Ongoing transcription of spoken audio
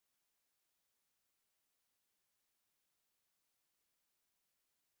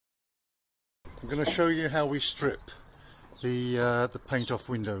I'm going to show you how we strip the paint off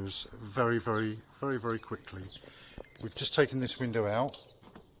windows very quickly. We've just taken this window out,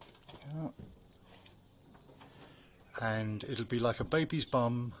 and it'll be like a baby's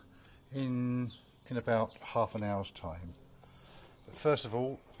bum in about half an hour's time. But first of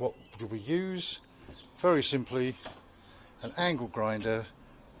all, what do we use? Very simply, an angle grinder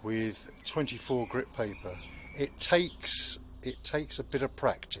with 24 grit paper. It takes a bit of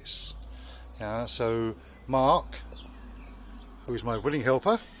practice. So Mark, who is my willing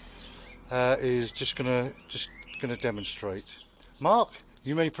helper, is just gonna demonstrate. Mark,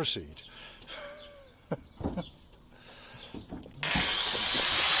 you may proceed.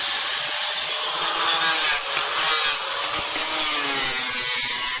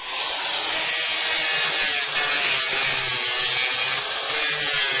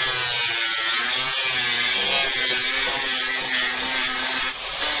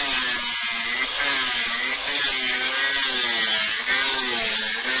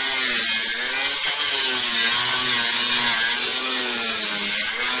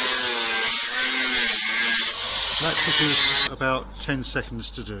 That took us about 10 seconds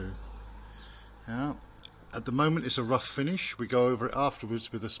to do. At the moment it's a rough finish. We go over it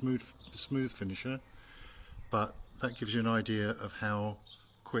afterwards with a smooth finisher, but that gives you an idea of how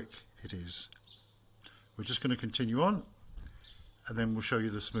quick it is. We're just going to continue on, and then we'll show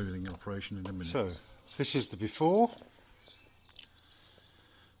you the smoothing operation in a minute. So this is the before.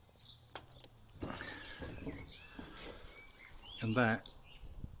 And that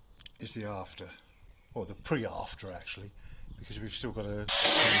is the after. Or the pre-after actually, because we've still got to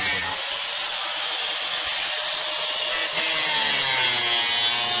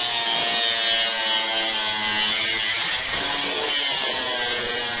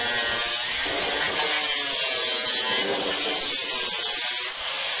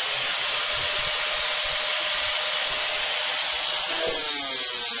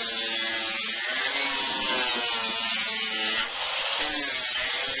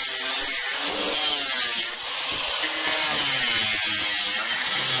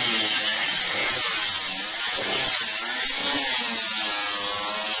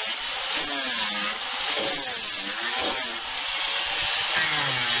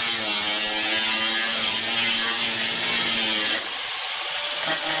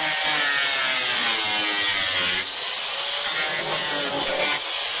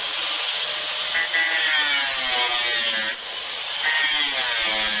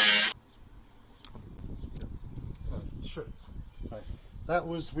That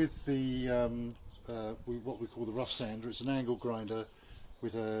was with the what we call the rough sander. It's an angle grinder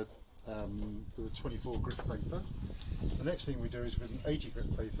with a 24 grit paper. The next thing we do is with an 80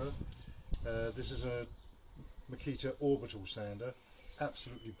 grit paper. This is a MAKITA Orbital sander.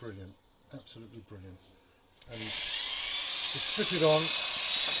 Absolutely brilliant, absolutely brilliant. And just slip it on.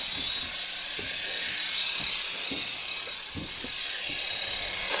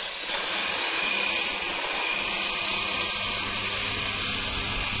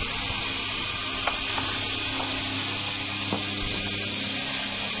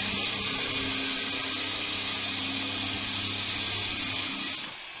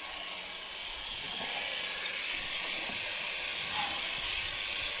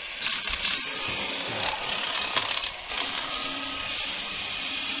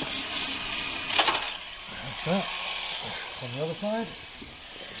 That on the other side.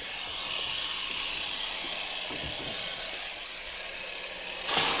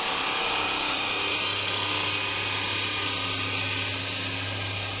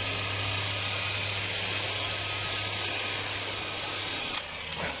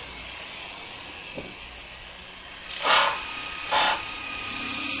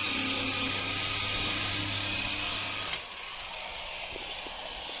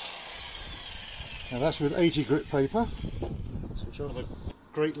 Now that's with 80 grit paper, which I'm a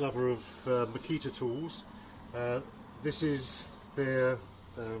great lover of MAKITA tools. This is their,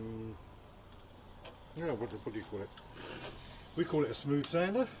 what do you call it? We call it a smooth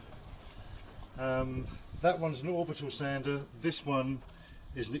sander. That one's an orbital sander, this one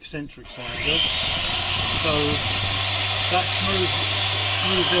is an eccentric sander. So that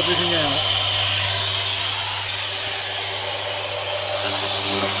smooths everything out.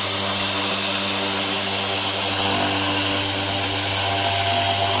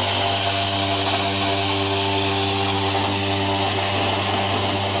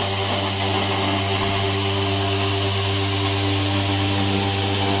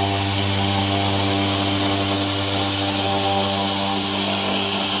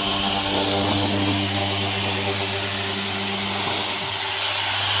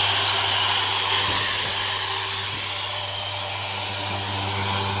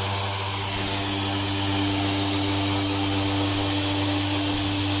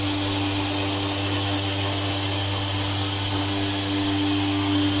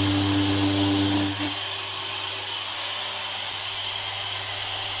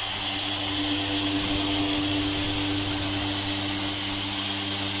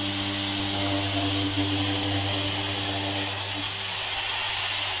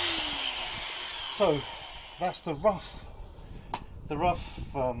 So that's the rough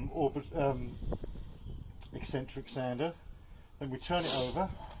eccentric sander. Then we turn it over.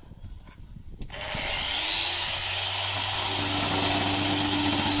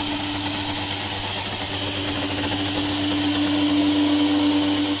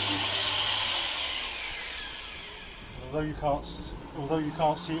 Although you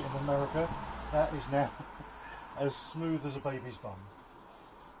can't see it in America, that is now as smooth as a baby's bum.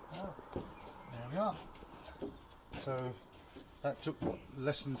 Oh, there we are. So that took what,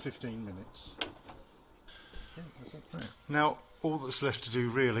 less than 15 minutes. Yeah, that's it. Right. Now all that's left to do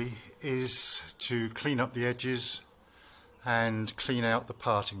really is to clean up the edges and clean out the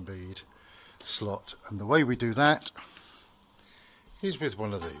parting bead slot, and the way we do that is with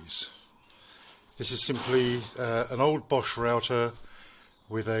one of these. This is simply an old Bosch router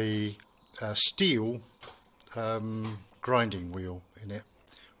with a steel grinding wheel in it,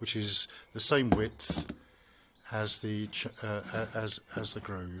 which is the same width as the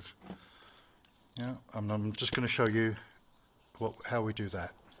groove. Yeah, and I'm just going to show you how we do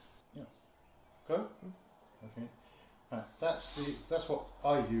that. Yeah. Go. Okay. Right, that's what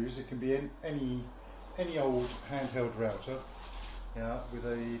I use. It can be any old handheld router. Yeah, with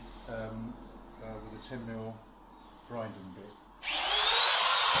a 10mm grinding bit.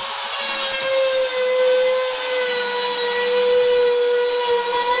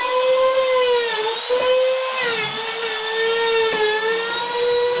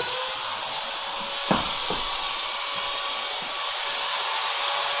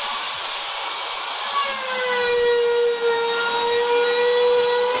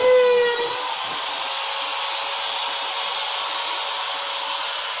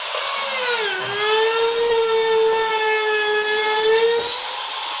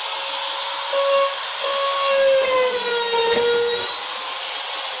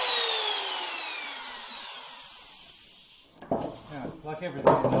 Like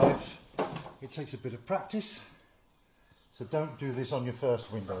everything in life, it takes a bit of practice, so don't do this on your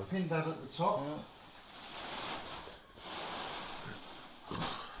first window. Pin that at the top. Yeah.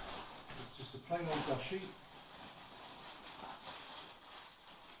 It's just a plain old dust sheet.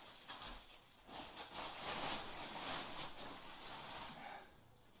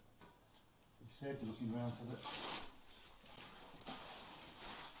 Instead, looking around for the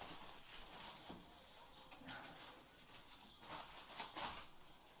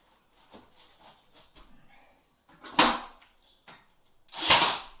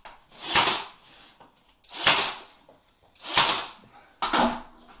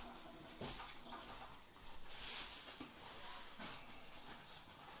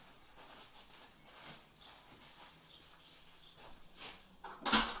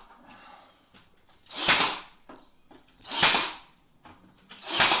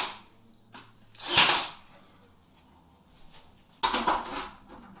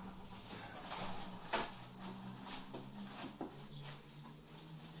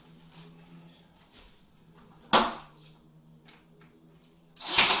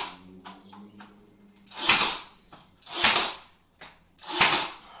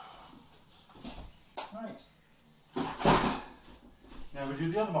Now we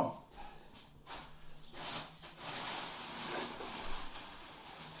do the other one.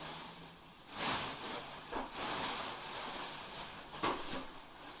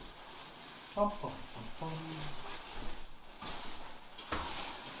 Bum, bum,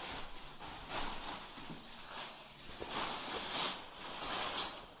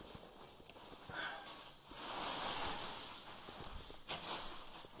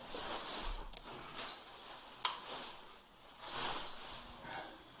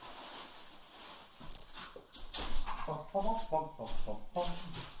 bum, bum.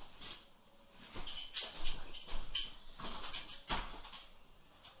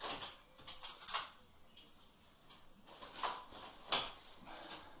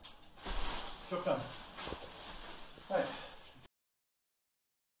 Job done.